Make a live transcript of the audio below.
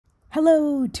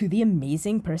Hello to the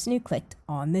amazing person who clicked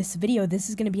on this video. This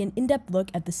is going to be an in-depth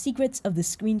look at the secrets of the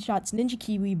screenshots Ninja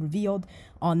Kiwi revealed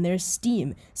on their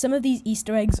Steam. Some of these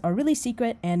Easter eggs are really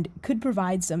secret and could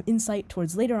provide some insight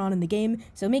towards later on in the game,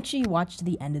 so make sure you watch to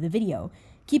the end of the video.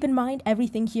 Keep in mind,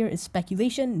 everything here is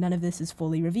speculation, none of this is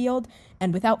fully revealed,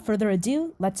 and without further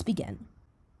ado, let's begin.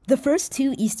 The first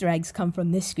two Easter eggs come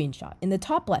from this screenshot. In the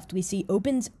top left, we see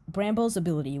opens Bramble's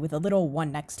ability with a little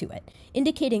 1 next to it,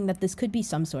 indicating that this could be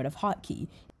some sort of hotkey.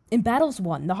 In Battles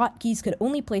 1, the hotkeys could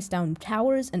only place down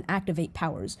towers and activate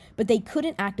powers, but they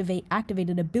couldn't activate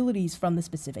activated abilities from the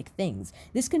specific things.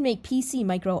 This could make PC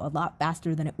Micro a lot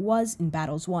faster than it was in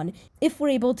Battles 1 if we're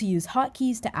able to use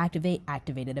hotkeys to activate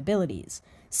activated abilities.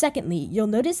 Secondly, you'll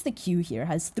notice the queue here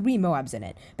has 3 Moabs in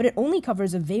it, but it only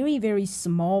covers a very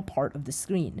small part of the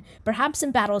screen. Perhaps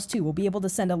in Battles 2, we'll be able to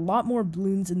send a lot more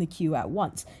Bloons in the queue at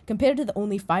once, compared to the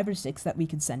only 5 or 6 that we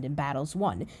could send in Battles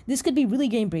 1. This could be really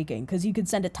game-breaking, because you could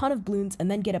send a ton of Bloons and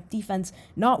then get up defense,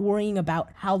 not worrying about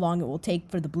how long it will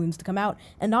take for the Bloons to come out,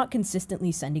 and not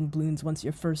consistently sending Bloons once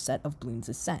your first set of Bloons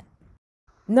is sent.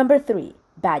 Number 3.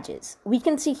 Badges. We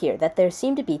can see here that there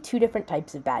seem to be 2 different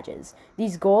types of badges.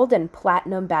 These gold and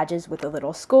platinum badges with a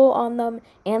little skull on them,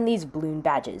 and these Bloon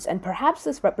badges, and perhaps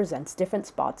this represents different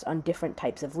spots on different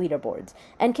types of leaderboards.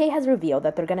 NK has revealed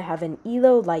that they're going to have an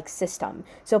ELO-like system,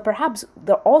 so perhaps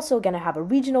they're also going to have a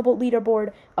regional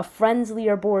leaderboard, a friends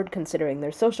leaderboard considering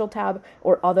their social tab,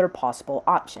 or other possible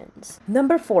options.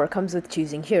 Number 4 comes with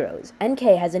choosing heroes. NK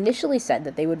has initially said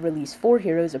that they would release 4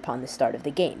 heroes upon the start of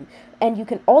the game, and you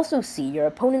can also see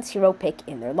your opponent's hero pick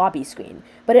in their lobby screen,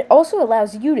 but it also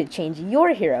allows you to change your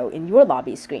hero in your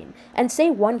lobby screen, and say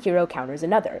one hero counters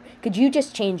another. Could you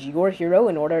just change your hero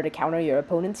in order to counter your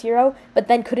opponent's hero, but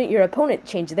then couldn't your opponent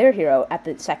change their hero at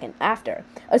the second after?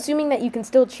 Assuming that you can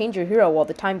still change your hero while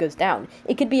the time goes down,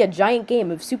 it could be a giant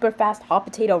game of super fast hot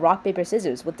potato rock paper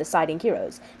scissors with deciding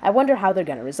heroes. I wonder how they're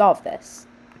gonna resolve this.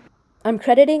 I'm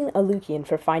crediting Alukian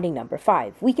for finding number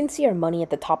 5. We can see our money at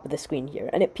the top of the screen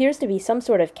here, and it appears to be some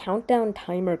sort of countdown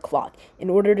timer clock in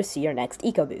order to see our next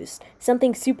eco boost.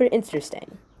 Something super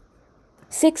interesting.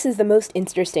 6 is the most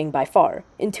interesting by far.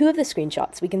 In 2 of the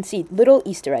screenshots, we can see little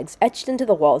Easter eggs etched into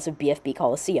the walls of BFB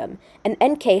Coliseum, and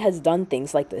NK has done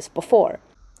things like this before.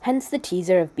 Hence the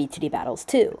teaser of BTD Battles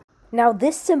 2. Now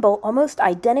this symbol almost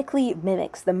identically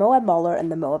mimics the Moab Mauler and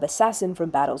the Moab Assassin from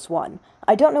Battles 1.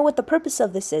 I don't know what the purpose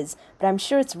of this is, but I'm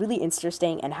sure it's really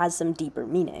interesting and has some deeper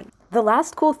meaning. The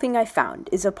last cool thing I found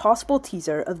is a possible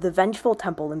teaser of the Vengeful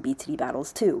Temple in BTD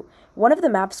Battles 2. One of the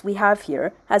maps we have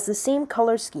here has the same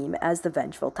color scheme as the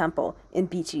Vengeful Temple in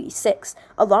BTD 6,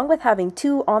 along with having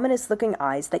 2 ominous looking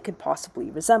eyes that could possibly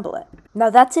resemble it. Now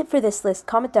that's it for this list.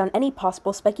 Comment down any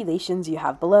possible speculations you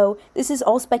have below. This is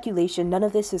all speculation, none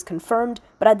of this is confirmed,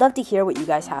 but I'd love to hear what you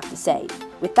guys have to say.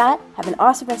 With that, have an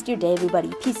awesome rest of your day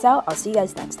everybody. Peace out, I'll see you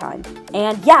guys next time.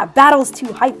 And yeah, Battles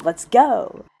 2 hype, let's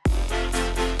go!